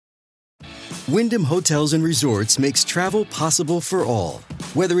Wyndham Hotels and Resorts makes travel possible for all.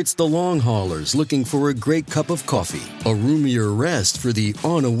 Whether it's the long haulers looking for a great cup of coffee, a roomier rest for the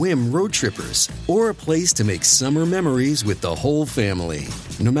on-a-whim road trippers, or a place to make summer memories with the whole family.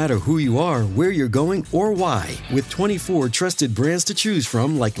 No matter who you are, where you're going, or why, with 24 trusted brands to choose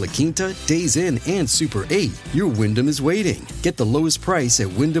from like La Quinta, Days Inn, and Super 8, your Wyndham is waiting. Get the lowest price at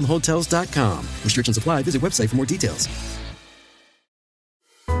WyndhamHotels.com. Restrictions apply. Visit website for more details.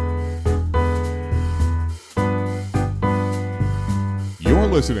 You're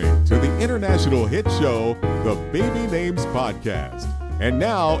listening to the international hit show, The Baby Names Podcast. And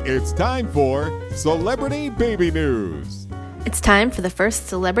now it's time for Celebrity Baby News. It's time for the first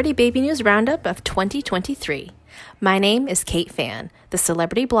Celebrity Baby News Roundup of 2023. My name is Kate Fan, the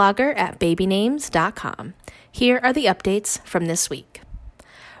celebrity blogger at babynames.com. Here are the updates from this week.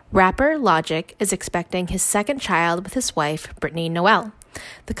 Rapper Logic is expecting his second child with his wife, Brittany Noel.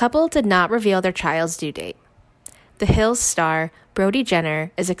 The couple did not reveal their child's due date. The Hills star Brody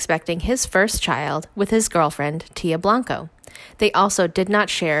Jenner is expecting his first child with his girlfriend, Tia Blanco. They also did not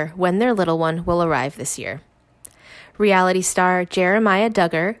share when their little one will arrive this year. Reality star Jeremiah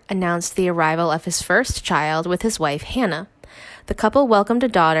Duggar announced the arrival of his first child with his wife, Hannah. The couple welcomed a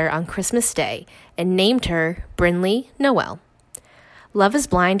daughter on Christmas Day and named her Brinley Noel. Love is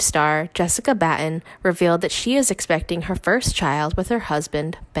Blind star Jessica Batten revealed that she is expecting her first child with her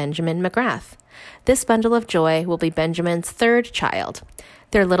husband, Benjamin McGrath. This bundle of joy will be Benjamin's third child.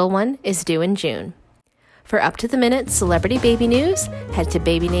 Their little one is due in June. For up-to-the-minute celebrity baby news, head to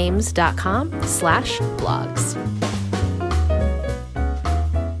babynames.com/blogs.